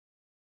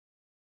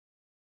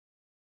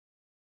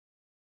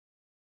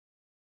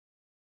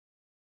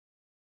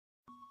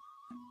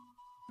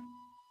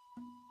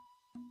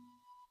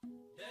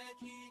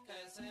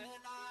ሰላም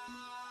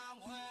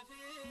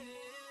ወፍቅር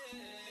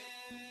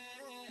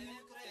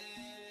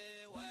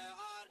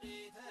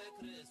ወአርዲተ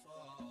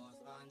ክርስቶስ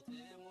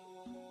አንትሙ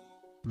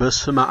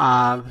በስመ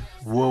አብ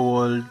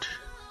ወወልድ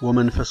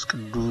ወመንፈስ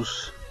ቅዱስ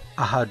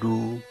አሐዱ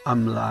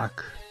አምላክ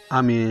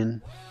አሜን።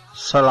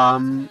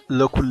 ሰላም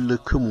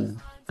ለኩልክሙ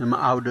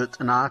እምአውደ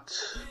ጥናት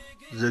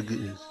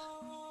ዘግእዝ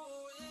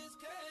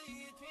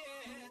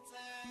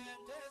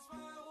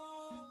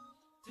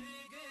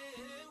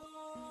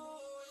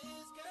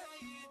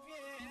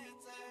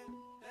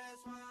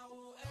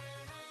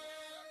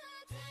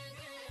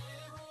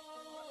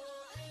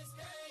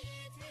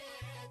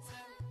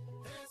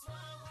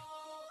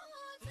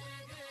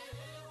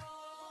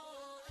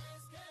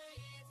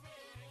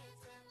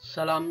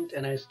ሰላም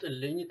ጤና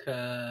ይስጥልኝ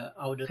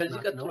ከአውደ ከዚህ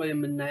ቀጥሎ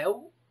የምናየው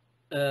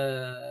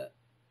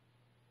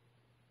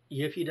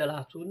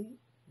የፊደላቱን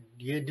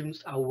የድምጽ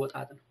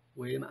አወጣጥ ነው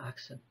ወይም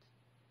አክሰንት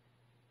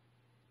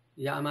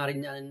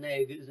የአማርኛና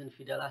የግዕዝን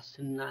ፊደላት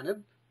ስናነብ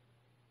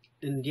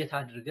እንዴት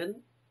አድርገን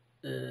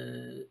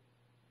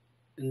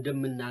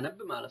እንደምናነብ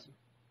ማለት ነው።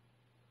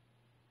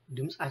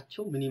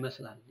 ድምጻቸው ምን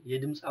ይመስላል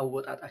የድምጽ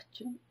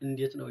አወጣጣችን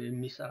እንዴት ነው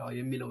የሚሰራው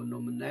የሚለው ነው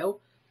የምናየው።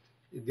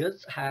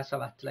 ገጽ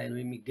 27 ላይ ነው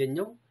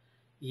የሚገኘው።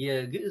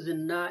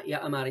 የግዕዝና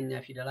የአማርኛ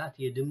ፊደላት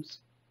የድምጽ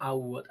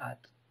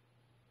አወጣጥ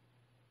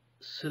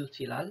ስልት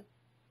ይላል።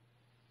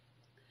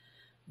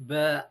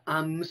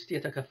 በአምስት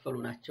የተከፈሉ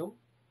ናቸው።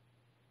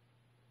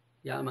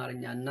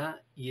 የአማርኛና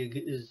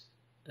የግዕዝ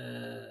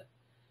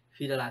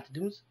ፊደላት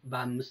ድምጽ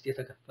በአምስት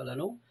የተከፈለ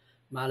ነው።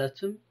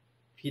 ማለትም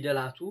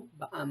ፊደላቱ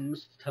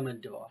በአምስት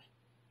ተመድበዋል።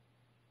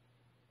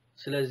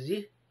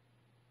 ስለዚህ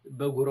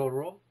በጉሮሮ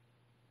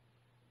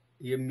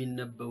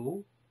የሚነበቡ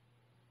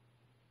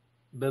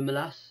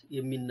በምላስ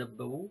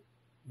የሚነበቡ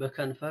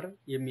በከንፈር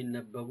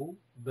የሚነበቡ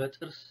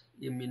በጥርስ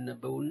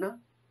የሚነበቡና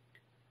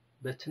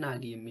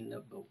በትናግ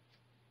የሚነበቡ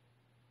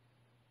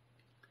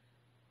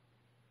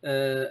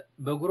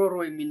በጉሮሮ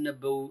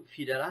የሚነበቡ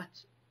ፊደላት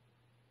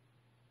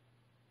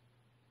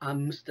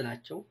አምስት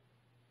ናቸው።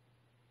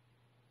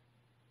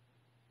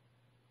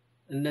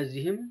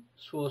 እነዚህም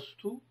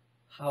ሶስቱ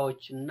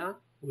ሃዎችና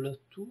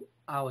ሁለቱ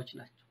አዎች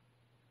ናቸው።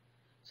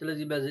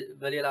 ስለዚህ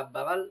በሌላ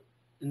አባባል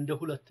እንደ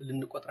ሁለት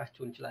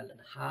ልንቆጥራቸው እንችላለን።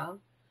 ሀ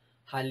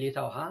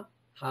ሐሌታው ሀ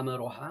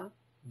ሐመሮ ሀ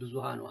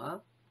ብዙሃኑ ሀ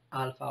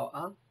አልፋው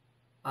አ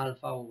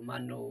አልፋው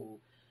ማነው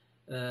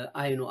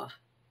አይኑ አ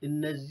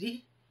እነዚህ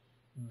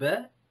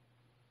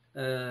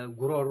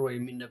በጉሮሮ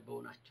የሚነበቡ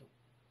ናቸው።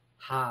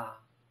 ሀ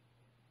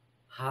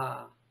ሀ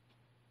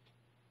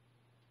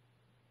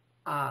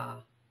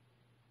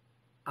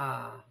አ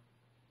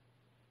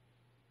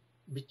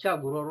ብቻ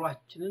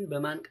ጉሮሮአችንን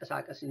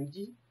በማንቀሳቀስ እንጂ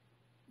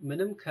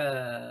ምንም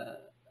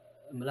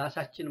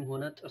ምላሳችንም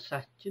ሆነ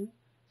ጥርሳችን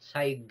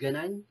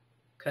ሳይገናኝ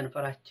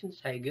ከንፈራችን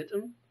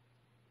ሳይገጥም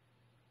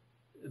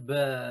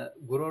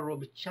በጉሮሮ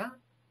ብቻ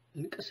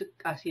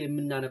እንቅስቃሴ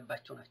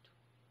የምናነባቸው ናቸው።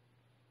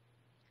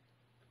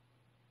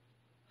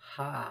 ሀ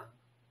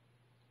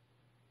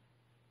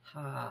ሀ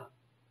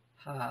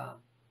ሀ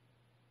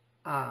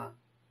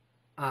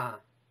አ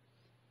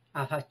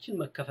አፋችን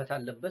መከፈት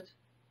አለበት።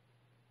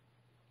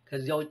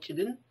 ከዚያ ውጭ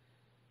ግን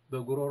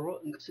በጉሮሮ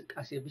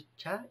እንቅስቃሴ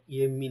ብቻ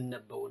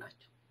የሚነበቡ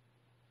ናቸው።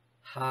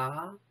 ሀ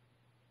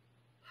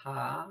ሀ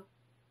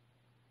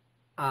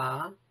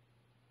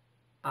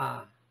አ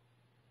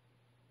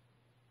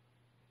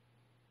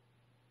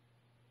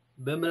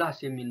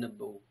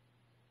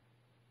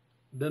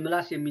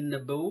በምላስ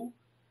የሚነበቡ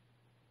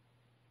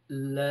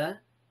ለ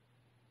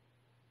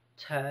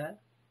ተ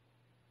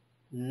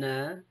ነ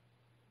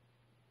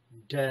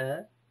ደ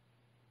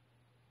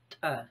ጠ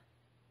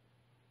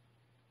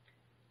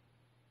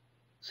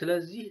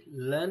ስለዚህ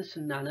ለን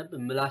ስናነብ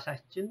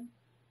ምላሳችን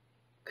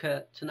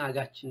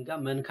ከትናጋችን ጋር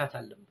መንካት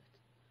አለበት።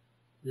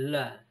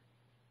 ለ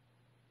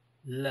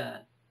ለ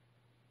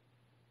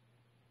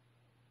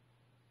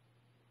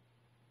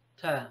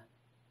ተ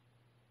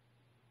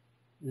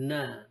ነ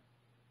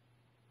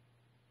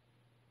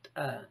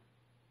ጠ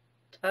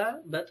ጠ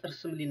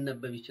በጥርስም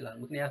ሊነበብ ይችላል።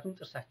 ምክንያቱም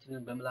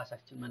ጥርሳችንን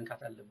በምላሳችን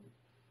መንካት አለብን።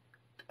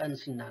 ጠን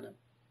ስናነብ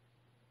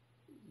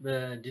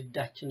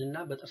በድዳችንና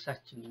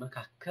በጥርሳችን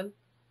መካከል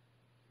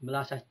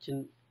ምላሳችን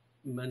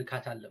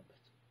መንካት አለበት።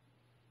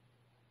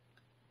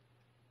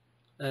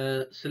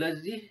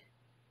 ስለዚህ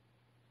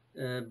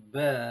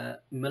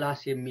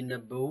በምላስ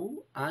የሚነበቡ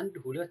 1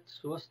 2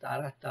 3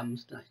 4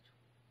 5 ናቸው።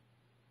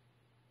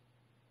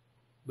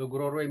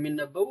 በጉሮሮ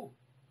የሚነበቡ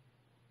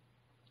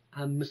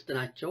 5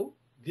 ናቸው፣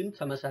 ግን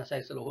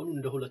ተመሳሳይ ስለሆኑ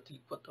እንደ ሁለት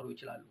ሊቆጠሩ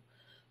ይችላሉ።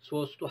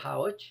 3ቱ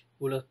ሃዎች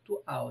 2ቱ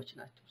አዎች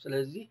ናቸው።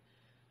 ስለዚህ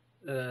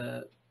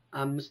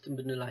 5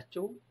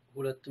 ብንላቸው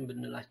 2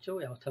 ብንላቸው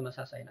ያው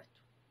ተመሳሳይ ናቸው።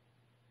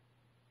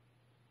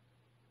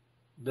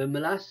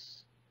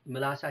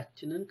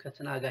 ምላሳችንን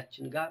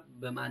ከትናጋችን ጋር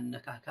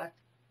በማነካካት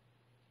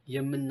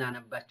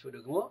የምናነባቸው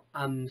ደግሞ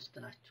 5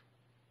 ናቸው።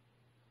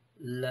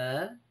 ለ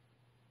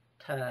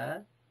ተ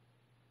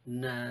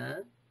ነ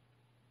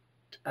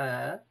ጠ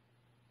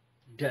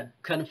ደ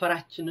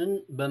ከንፈራችንን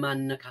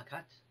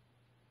በማነካካት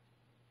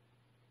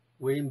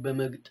ወይም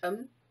በመግጠም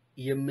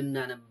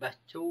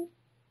የምናነባቸው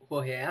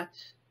ሆሄያት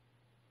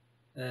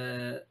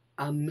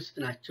አምስት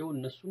ናቸው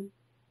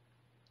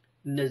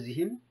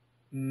እነዚህም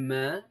መ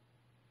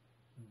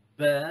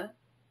በ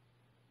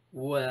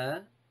ወ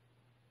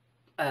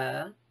ጰ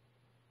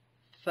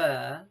ፈ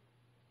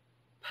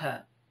ፐ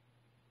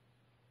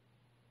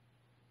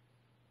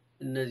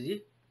እነዚህ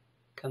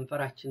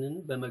ከንፈራችንን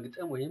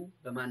በመግጠም ወይም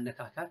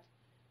በማነካካት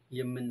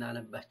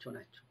የምናነባቸው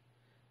ናቸው።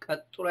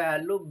 ቀጥሎ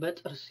ያለው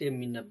በጥርስ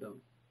የሚነበብ ነው።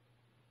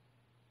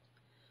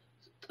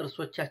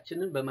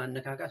 ጥርሶቻችንን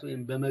በማነካካት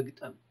ወይም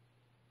በመግጠም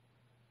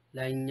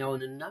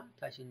ላይኛውንና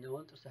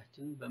ታችኛውን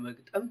ጥርሳችንን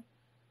በመግጠም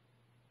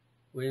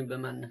ወይም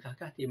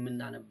በማነካካት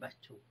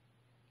የምናነባቸው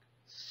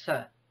ሰ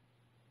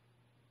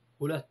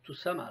ሁለቱ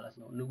ሰ ማለት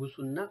ነው።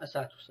 ንጉሱና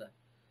እሳቱ ሰ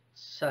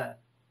ሰ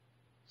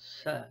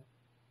ሰ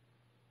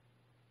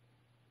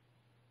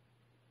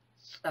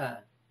ጸ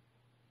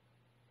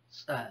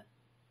ጸ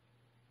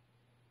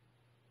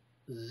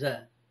ዘ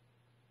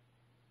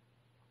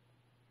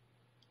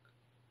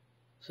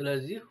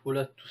ስለዚህ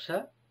ሁለቱ ሰ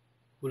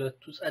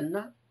ሁለቱ ጸና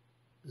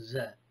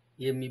ዘ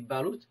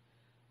የሚባሉት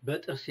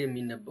በጥርስ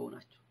የሚነበቡ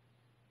ናቸው።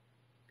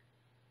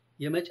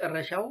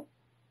 የመጨረሻው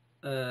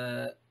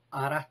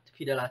አራት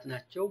ፊደላት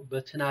ናቸው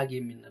በትናግ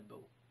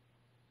የሚነበቡ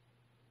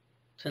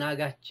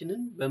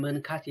ትናጋችንን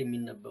በመንካት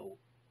የሚነበቡ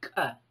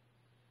ቀ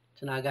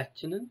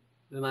ትናጋችንን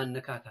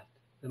በማነካካት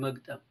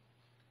በመግጠም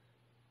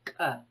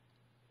ቀ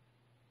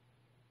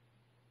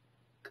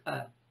ቀ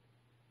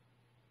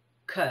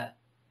ከ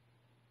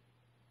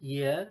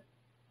የ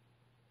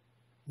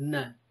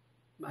ነ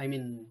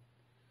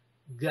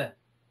ገ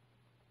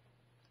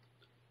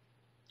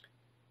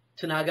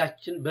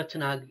ትናጋችን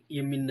በትናግ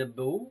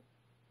የሚነበቡ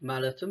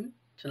ማለትም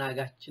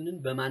ትናጋችንን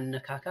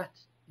በማነካካት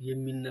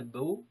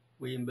የሚነበቡ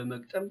ወይም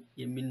በመግጠም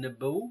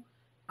የሚነበቡ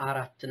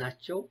አራት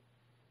ናቸው።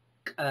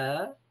 ቀ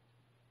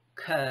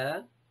ከ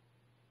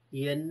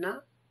የና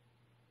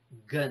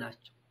ገ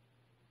ናቸው።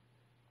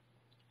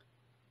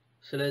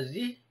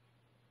 ስለዚህ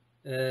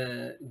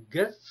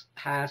ገጽ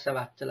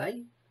 27 ላይ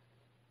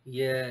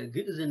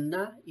የግዕዝና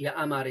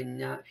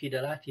የአማርኛ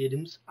ፊደላት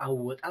የድምጽ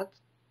አወጣጥ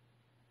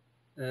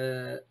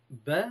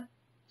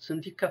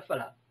በስንት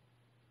ይከፈላል?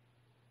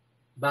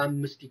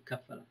 በአምስት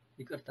ይከፈላል።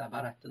 ይቅርታ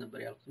በአራት ነበር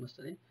ያልኩት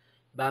መሰለኝ።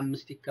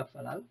 በአምስት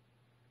ይከፈላል።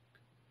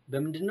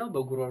 በምንድነው?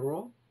 በጉሮሮ፣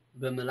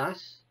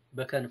 በምላስ፣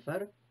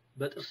 በከንፈር፣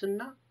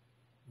 በጥርስና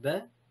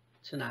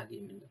በትናግ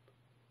የሚነበብ።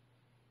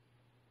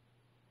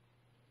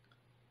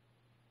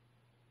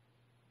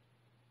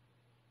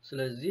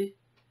 ስለዚህ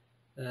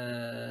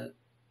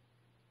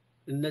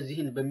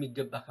እነዚህን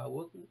በሚገባ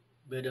ካወቅ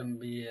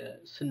በደንብ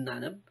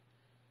ስናነብ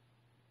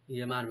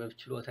የማንበብ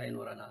ችሎታ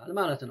ይኖረናል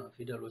ማለት ነው።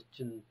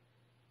 ፊደሎችን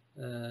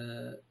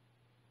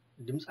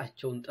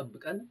ድምጻቸውን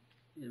ጠብቀን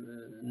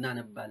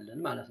እናነባለን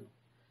ማለት ነው።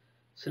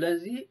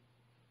 ስለዚህ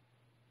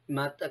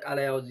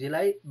ማጠቃለያው እዚህ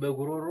ላይ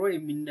በጉሮሮ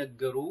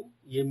የሚነገሩ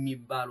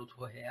የሚባሉት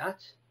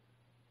ሆሄያት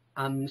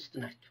አምስት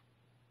ናቸው።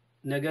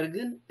 ነገር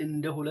ግን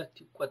እንደ ሁለት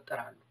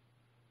ይቆጠራሉ።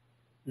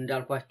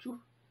 እንዳልኳችሁ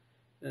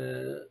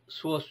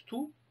ሶስቱ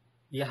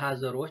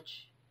የሐዘሮች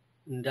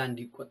እንዳንድ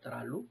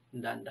ይቆጠራሉ።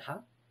 እንዳንድ ሀ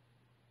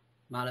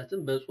ማለትም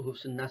በጽሁፍ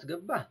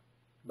ስናስገባ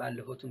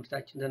ባለፈው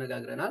ትምህርታችን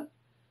ተነጋግረናል።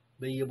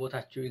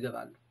 በየቦታቸው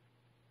ይገባሉ።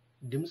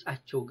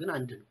 ድምጻቸው ግን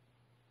አንድ ነው።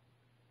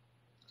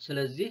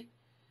 ስለዚህ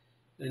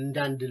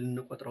እንዳንድ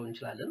ልንቆጥረው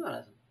እንችላለን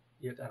ማለት ነው።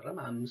 የቀረም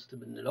አምስት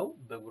ብንለው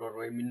በጉሮሮ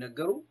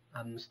የሚነገሩ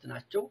አምስት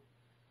ናቸው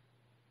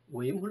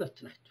ወይም ሁለት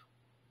ናቸው።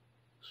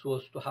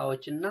 ሶስቱ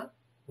ሀዎችና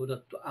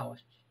ሁለቱ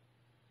አዎች።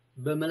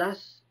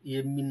 በምላስ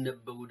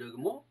የሚነበቡ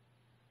ደግሞ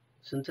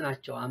ስንት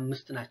ናቸው?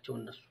 አምስት ናቸው።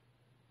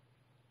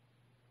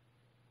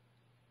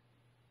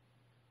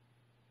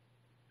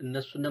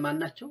 እነሱ እነማን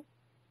ናቸው?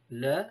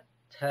 ለ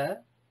ተ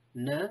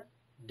ነ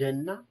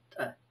ደና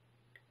ጠ።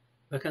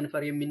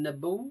 በከንፈር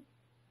የሚነበቡ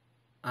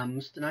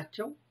አምስት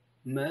ናቸው።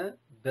 መ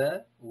በ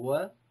ወ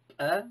ጰ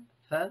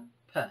ፈ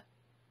ፐ።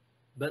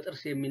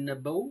 በጥርስ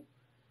የሚነበቡ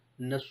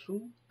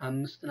እነሱም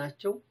አምስት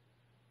ናቸው።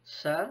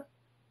 ሰ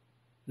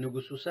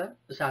ንጉሱ ሰ፣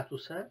 እሳቱ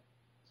ሰ፣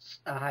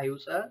 ፀሐዩ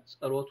ፀ፣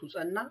 ጸሎቱ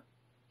ፀና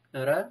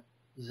ረ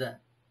ዘ።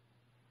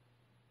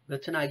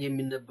 በትናግ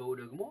የሚነበቡ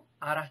ደግሞ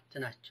አራት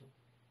ናቸው።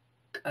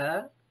 ቀ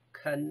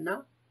ከና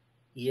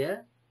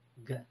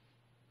የገ።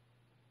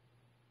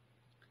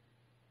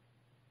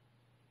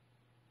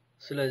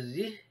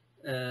 ስለዚህ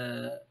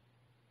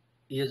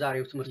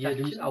የዛሬው ትምህርታችን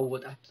የድምጽ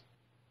አወጣጥ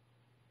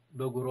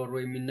በጉሮሮ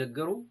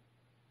የሚነገሩ፣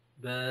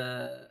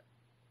 በምላስ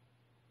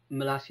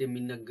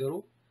የሚነገሩ፣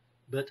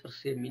 በጥርስ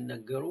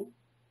የሚነገሩ፣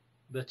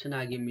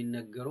 በትናግ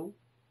የሚነገሩ፣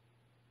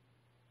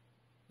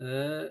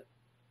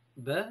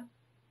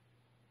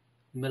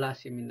 በምላስ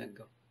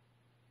የሚነገሩ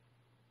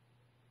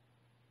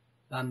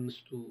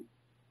በአምስቱ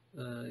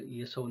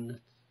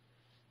የሰውነት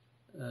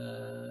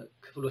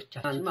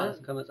ክፍሎቻችን ማለት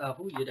ከመጽሐፉ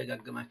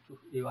እየደጋገማችሁ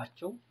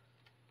ይዋቸው።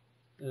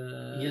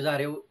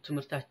 የዛሬው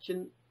ትምህርታችን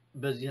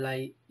በዚህ ላይ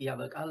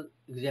ያበቃል።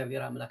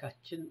 እግዚአብሔር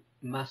አምላካችን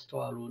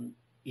ማስተዋሉን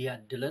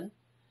ያድለን።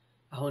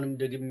 አሁንም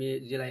ደግሜ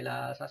እዚህ ላይ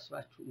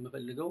ላሳስባችሁ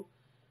የምፈልገው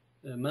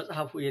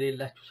መጽሐፉ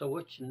የሌላችሁ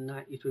ሰዎች እና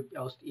ኢትዮጵያ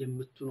ውስጥ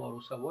የምትኖሩ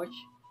ሰዎች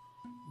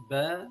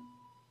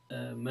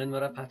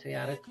መንበረ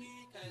ፓትርያርክ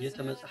ቤተ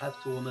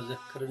መጻሕፍት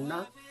ወመዘክርና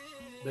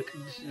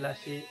በቅድስት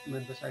ሥላሴ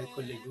መንፈሳዊ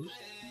ኮሌጅ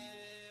ውስጥ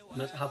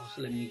መጽሐፉ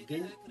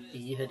ስለሚገኝ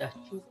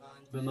እየሄዳችሁ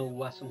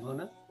በመዋስም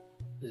ሆነ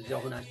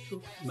እዚያው ሆናችሁ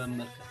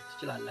መመልከት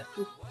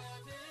ትችላላችሁ።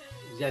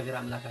 እግዚአብሔር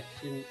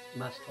አምላካችን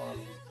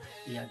ማስተዋሉን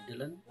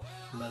ያድለን።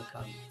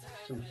 መልካም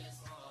ትምህርት